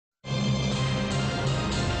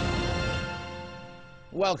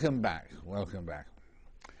Welcome back, welcome back.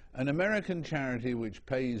 An American charity which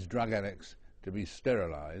pays drug addicts to be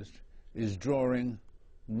sterilised is drawing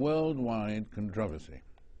worldwide controversy,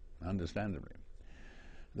 understandably.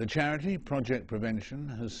 The charity, Project Prevention,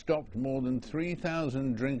 has stopped more than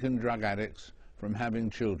 3,000 drink and drug addicts from having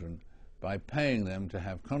children by paying them to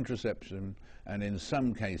have contraception and, in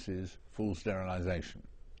some cases, full sterilisation.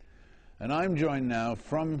 And I'm joined now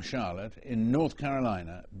from Charlotte in North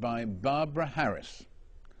Carolina by Barbara Harris,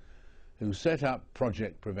 who set up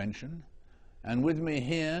Project Prevention, and with me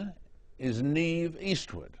here is Neve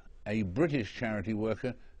Eastwood, a British charity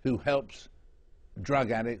worker who helps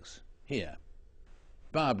drug addicts here.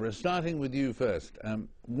 Barbara, starting with you first,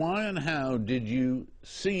 why and how did you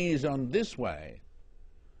seize on this way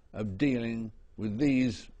of dealing with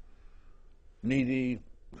these needy,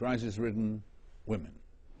 crisis-ridden women?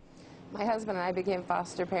 My husband and I became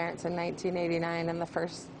foster parents in 1989, and the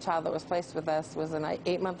first child that was placed with us was an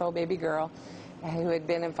 8-month-old baby girl who had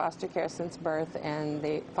been in foster care since birth, and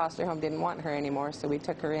the foster home didn't want her anymore, so we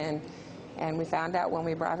took her in. And we found out when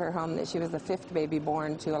we brought her home that she was the 5th baby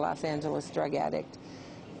born to a Los Angeles drug addict.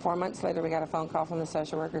 4 months later, we got a phone call from the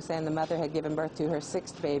social worker saying the mother had given birth to her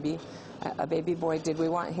 6th baby, a baby boy. Did we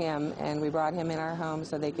want him? And we brought him in our home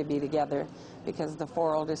so they could be together, because the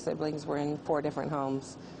 4 older siblings were in 4 different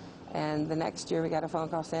homes. And the next year we got a phone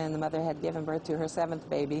call saying the mother had given birth to her 7th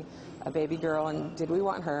baby, a baby girl, and did we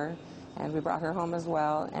want her? And we brought her home as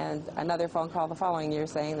well. And another phone call the following year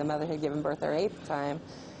saying the mother had given birth her 8th time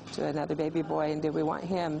to another baby boy, and did we want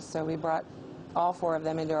him? So we brought all 4 of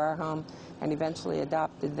them into our home and eventually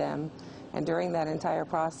adopted them. And during that entire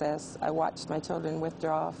process, I watched my children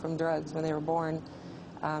withdraw from drugs when they were born,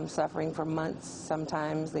 suffering for months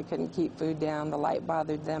sometimes. They couldn't keep food down, the light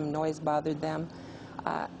bothered them, noise bothered them.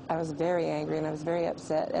 I was very angry and I was very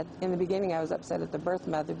upset. In the beginning I was upset at the birth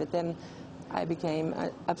mother, but then I became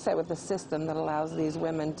upset with the system that allows these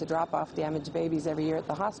women to drop off damaged babies every year at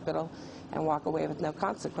the hospital and walk away with no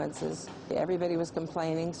consequences. Everybody was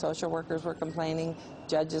complaining, social workers were complaining,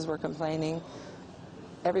 judges were complaining,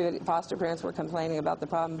 everybody, foster parents were complaining about the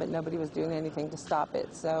problem, but nobody was doing anything to stop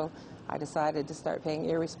it. So I decided to start paying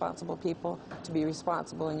irresponsible people to be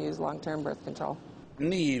responsible and use long-term birth control.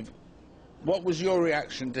 Neve, what was your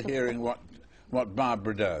reaction to hearing what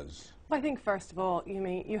Barbara does? Well, I think first of all,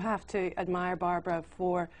 you have to admire Barbara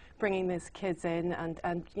for bringing these kids in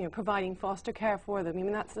and providing foster care for them. I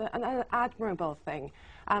mean, that's an admirable thing.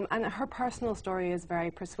 And her personal story is very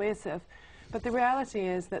persuasive. But the reality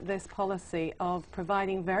is that this policy of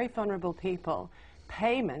providing very vulnerable people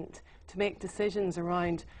payment to make decisions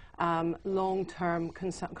around long-term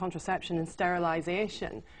contraception and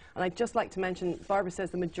sterilisation. And I'd just like to mention, Barbara says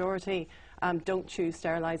the majority don't choose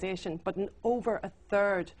sterilisation, but over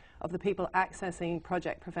 1/3 of the people accessing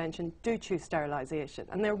Project Prevention do choose sterilisation,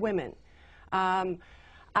 and they're women.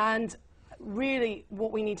 And really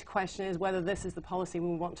what we need to question is whether this is the policy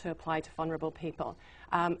we want to apply to vulnerable people.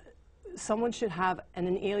 Someone should have an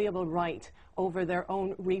inalienable right over their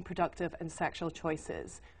own reproductive and sexual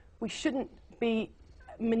choices. We shouldn't be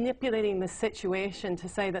manipulating the situation to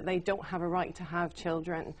say that they don't have a right to have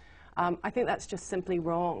children. I think that's just simply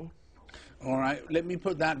wrong. All right, let me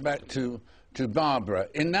put that back to Barbara.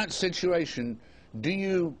 In that situation, do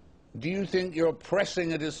you think you're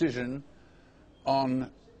pressing a decision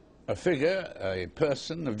on a figure, a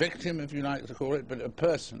person, a victim, if you like to call it, but a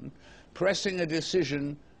person, pressing a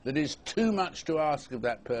decision that is too much to ask of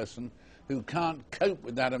that person who can't cope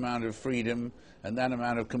with that amount of freedom and that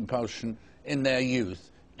amount of compulsion in their youth?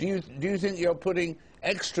 Do you think you're putting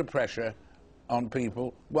extra pressure on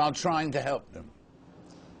people while trying to help them?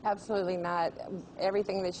 Absolutely not.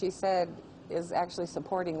 Everything that she said is actually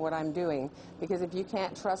supporting what I'm doing, because if you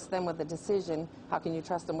can't trust them with a decision, how can you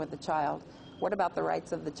trust them with the child? What about the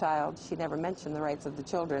rights of the child? She never mentioned the rights of the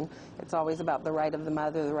children. It's always about the right of the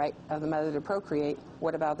mother, the right of the mother to procreate.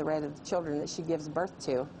 What about the right of the children that she gives birth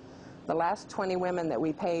to? The last 20 women that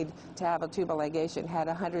we paid to have a tubal ligation had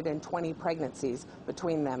 120 pregnancies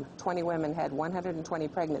between them. 20 women had 120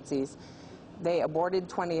 pregnancies. They aborted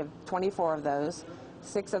 24 of those.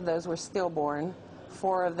 6 of those were stillborn.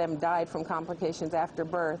 4 of them died from complications after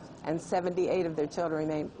birth, and 78 of their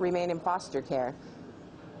children remain in foster care.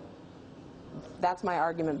 That's my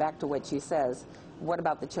argument back to what she says. What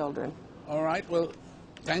about the children? All right, well,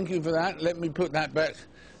 thank you for that. Let me put that back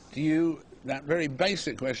to you. That very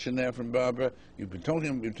basic question there from Barbara. You've been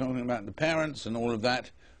talking about the parents and all of that.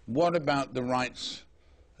 What about the rights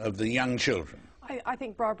of the young children? I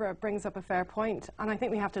think Barbara brings up a fair point, and I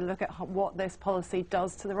think we have to look at what this policy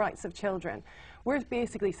does to the rights of children. We're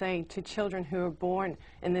basically saying to children who are born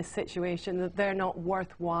in this situation that they're not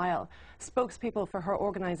worthwhile. Spokespeople for her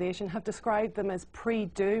organisation have described them as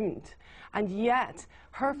pre-doomed, and yet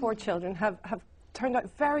her 4 children have turned out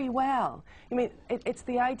very well. I mean, it's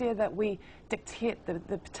the idea that we dictate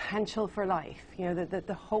the potential for life, you know,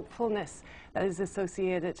 the hopefulness that is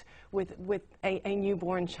associated with a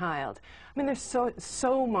newborn child. I mean, there's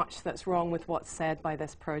so much that's wrong with what's said by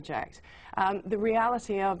this project. The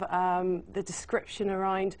reality of the description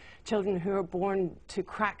around children who are born to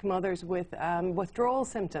crack mothers with withdrawal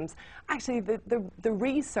symptoms. Actually, the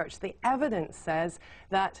research, the evidence says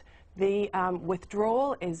that the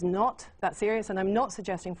withdrawal is not that serious, and I'm not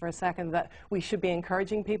suggesting for a second that we should be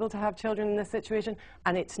encouraging people to have children in this situation,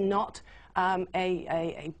 and it's not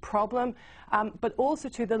a problem, but also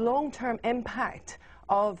to the long-term impact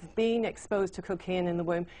of being exposed to cocaine in the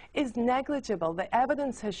womb is negligible. The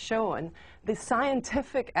evidence has shown, the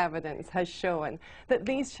scientific evidence has shown, that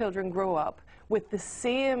these children grow up with the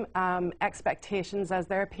same expectations as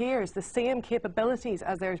their peers, the same capabilities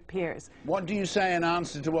as their peers. What do you say in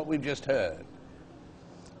answer to what we've just heard?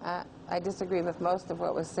 I disagree with most of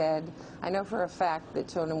what was said. I know for a fact that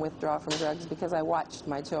children withdraw from drugs because I watched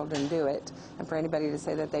my children do it. And for anybody to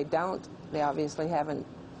say that they don't, they obviously haven't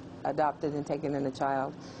adopted and taken in a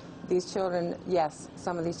child. These children, yes,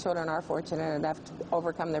 some of these children are fortunate enough to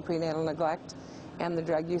overcome their prenatal neglect and the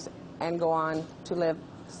drug use and go on to live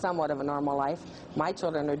somewhat of a normal life. My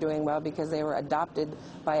children are doing well because they were adopted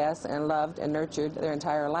by us and loved and nurtured their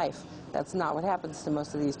entire life. That's not what happens to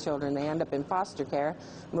most of these children. They end up in foster care,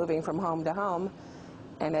 moving from home to home,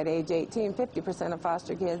 and at age 18, 50% of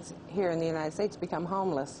foster kids here in the United States become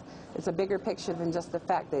homeless. It's a bigger picture than just the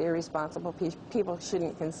fact that irresponsible people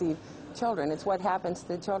shouldn't conceive children. It's what happens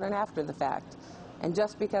to children after the fact. And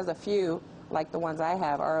just because a few, like the ones I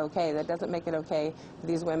have, are okay, that doesn't make it okay for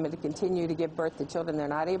these women to continue to give birth to children they're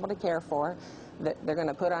not able to care for, that they're going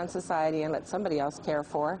to put on society and let somebody else care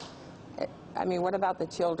for. I mean, what about the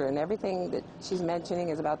children? Everything that she's mentioning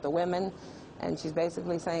is about the women, and she's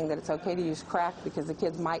basically saying that it's okay to use crack because the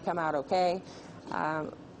kids might come out okay.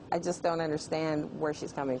 I just don't understand where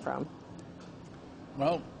she's coming from.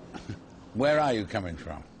 Well, where are you coming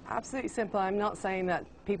from? Absolutely simple. I'm not saying that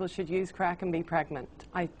people should use crack and be pregnant.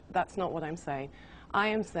 That's not what I'm saying. I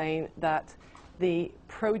am saying that the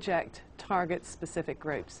project targets specific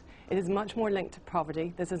groups. It is much more linked to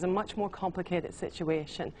poverty. This is a much more complicated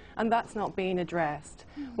situation, and that's not being addressed.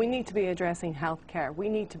 We need to be addressing healthcare. We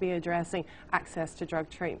need to be addressing access to drug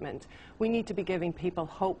treatment. We need to be giving people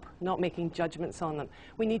hope, not making judgments on them.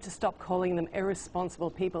 We need to stop calling them irresponsible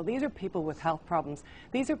people. These are people with health problems.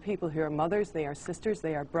 These are people who are mothers, they are sisters,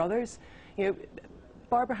 they are brothers. You know,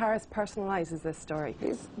 Barbara Harris personalizes this story.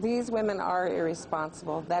 These women are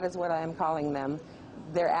irresponsible. That is what I am calling them.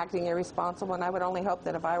 They're acting irresponsible, and I would only hope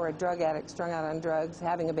that if I were a drug addict strung out on drugs,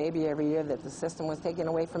 having a baby every year, that the system was taken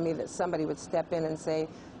away from me, that somebody would step in and say,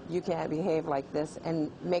 you can't behave like this,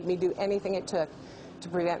 and make me do anything it took to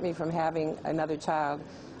prevent me from having another child.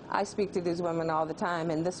 I speak to these women all the time,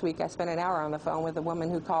 and this week I spent an hour on the phone with a woman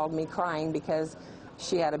who called me crying because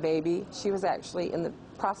she had a baby. She was actually in the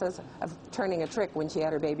process of turning a trick when she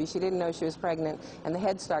had her baby. She didn't know she was pregnant, and the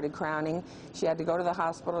head started crowning. She had to go to the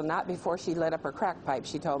hospital, not before she lit up her crack pipe,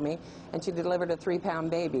 she told me, and she delivered a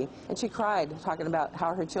 3-pound baby. And she cried, talking about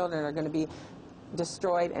how her children are going to be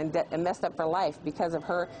destroyed and messed up for life because of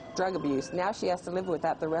her drug abuse. Now she has to live with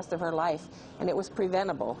that the rest of her life, and it was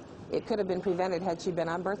preventable. It could have been prevented had she been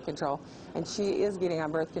on birth control, and she is getting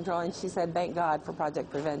on birth control, and she said, thank God for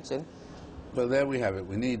Project Prevention. Well, there we have it.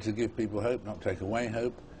 We need to give people hope, not take away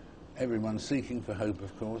hope. Everyone's seeking for hope,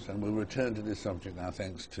 of course, and we'll return to this subject now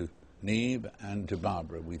thanks to Niamh and to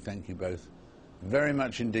Barbara. We thank you both very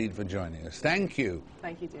much indeed for joining us. Thank you.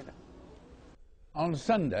 Thank you, David. On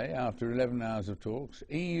Sunday, after 11 hours of talks,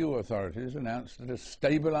 EU authorities announced that a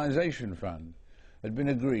stabilisation fund had been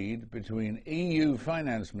agreed between EU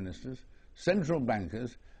finance ministers, central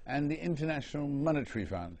bankers and the International Monetary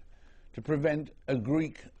Fund to prevent a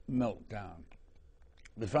Greek meltdown.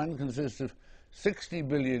 The fund consists of 60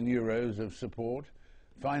 billion euros of support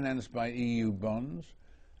financed by EU bonds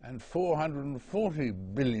and 440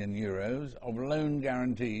 billion euros of loan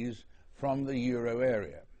guarantees from the euro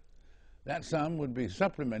area. That sum would be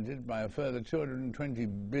supplemented by a further 220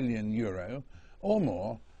 billion euro or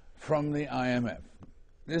more from the IMF.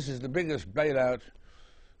 This is the biggest bailout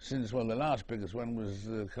since, well, the last biggest one was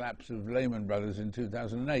the collapse of Lehman Brothers in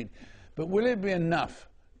 2008. But will it be enough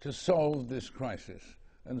to solve this crisis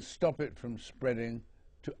and stop it from spreading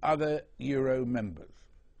to other euro members?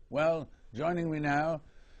 Well, joining me now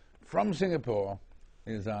from Singapore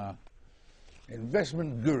is our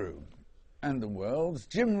investment guru and the world's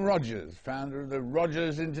Jim Rogers, founder of the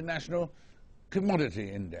Rogers International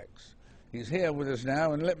Commodity Index. He's here with us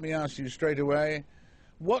now, and let me ask you straight away,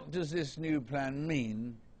 what does this new plan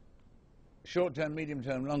mean, short-term,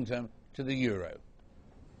 medium-term, long-term, to the euro?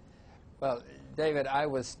 Well, David, I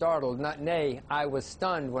was startled, I was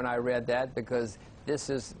stunned when I read that, because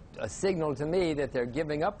this is a signal to me that they're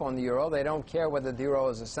giving up on the euro. They don't care whether the euro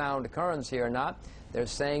is a sound currency or not. They're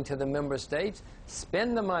saying to the member states,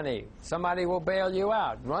 spend the money. Somebody will bail you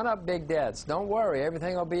out. Run up big debts. Don't worry.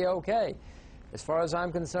 Everything will be okay. As far as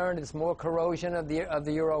I'm concerned, it's more corrosion of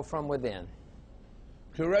the euro from within.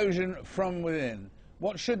 Corrosion from within.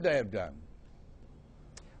 What should they have done?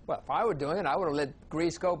 Well, if I were doing it, I would have let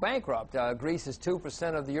Greece go bankrupt. Greece is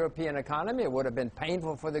 2% of the European economy. It would have been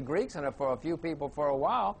painful for the Greeks and for a few people for a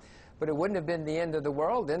while, but it wouldn't have been the end of the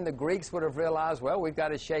world. Then the Greeks would have realized, well, we've got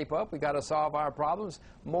to shape up. We've got to solve our problems.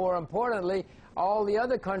 More importantly, all the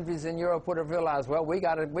other countries in Europe would have realized, well, we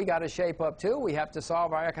got to shape up too. We have to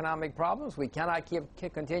solve our economic problems. We cannot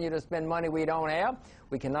continue to spend money we don't have.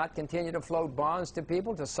 We cannot continue to float bonds to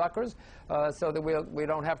people, to suckers, so that we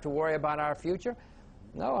don't have to worry about our future.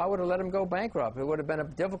 No, I would have let them go bankrupt. It would have been a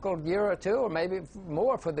difficult year or two, or maybe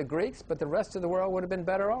more for the Greeks, but the rest of the world would have been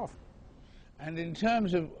better off. And in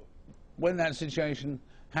terms of when that situation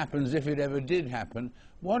happens, if it ever did happen,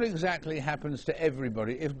 what exactly happens to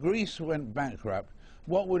everybody? If Greece went bankrupt,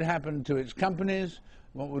 what would happen to its companies?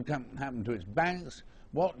 What would happen to its banks?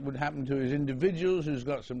 What would happen to its individuals who's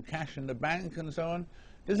got some cash in the bank and so on?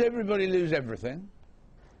 Does everybody lose everything?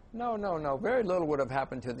 No, no, no. Very little would have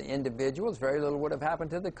happened to the individuals. Very little would have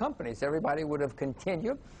happened to the companies. Everybody would have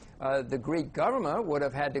continued. The Greek government would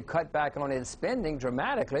have had to cut back on its spending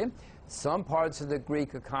dramatically. Some parts of the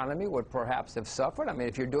Greek economy would perhaps have suffered. I mean,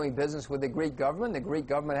 if you're doing business with the Greek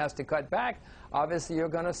government has to cut back. Obviously, you're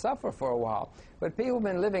going to suffer for a while. But people have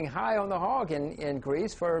been living high on the hog in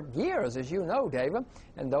Greece for years, as you know, David,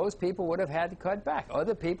 and those people would have had to cut back.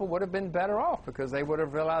 Other people would have been better off because they would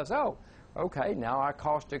have realized, oh, okay, now our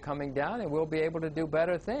costs are coming down and we'll be able to do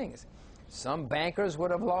better things. Some bankers would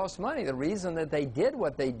have lost money. The reason that they did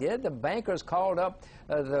what they did, the bankers called up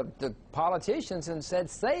the politicians and said,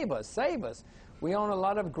 save us, save us. We own a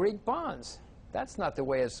lot of Greek bonds. That's not the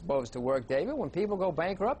way it's supposed to work, David. When people go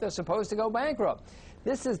bankrupt, they're supposed to go bankrupt.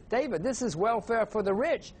 This is, David, this is welfare for the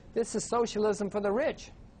rich. This is socialism for the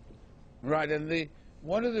rich. Right, and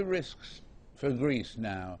what are the risks for Greece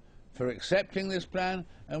now for accepting this plan,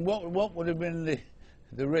 and what would have been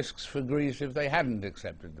the risks for Greece if they hadn't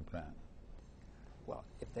accepted the plan? Well,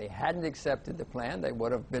 if they hadn't accepted the plan, they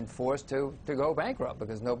would have been forced to go bankrupt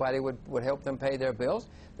because nobody would help them pay their bills.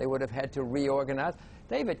 They would have had to reorganize.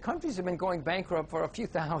 David, countries have been going bankrupt for a few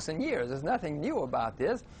thousand years. There's nothing new about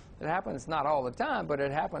this. It happens not all the time, but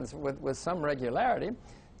it happens with some regularity.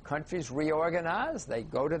 Countries reorganize. They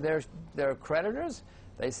go to their creditors.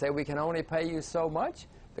 They say, we can only pay you so much.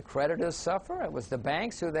 The creditors suffer. It was the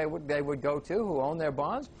banks who they would go to, who own their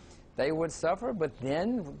bonds. They would suffer, but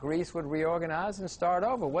then Greece would reorganize and start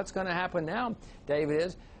over. What's going to happen now, David,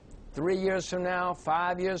 is 3 years from now,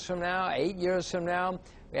 5 years from now, 8 years from now,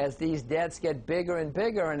 as these debts get bigger and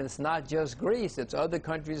bigger, and it's not just Greece, it's other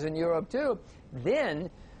countries in Europe too, then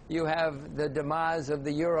you have the demise of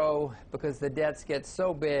the euro because the debts get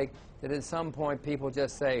so big that at some point people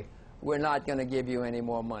just say, we're not going to give you any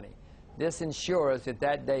more money. This ensures that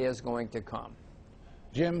that day is going to come.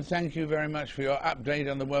 Jim, thank you very much for your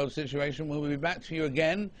update on the world situation. We'll be back to you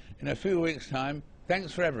again in a few weeks' time.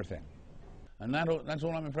 Thanks for everything. And that's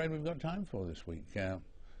all I'm afraid we've got time for this week.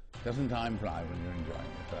 Doesn't time fly when you're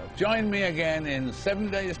enjoying yourself? Join me again in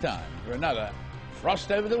 7 days' time for another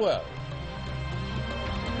Frost Over the World.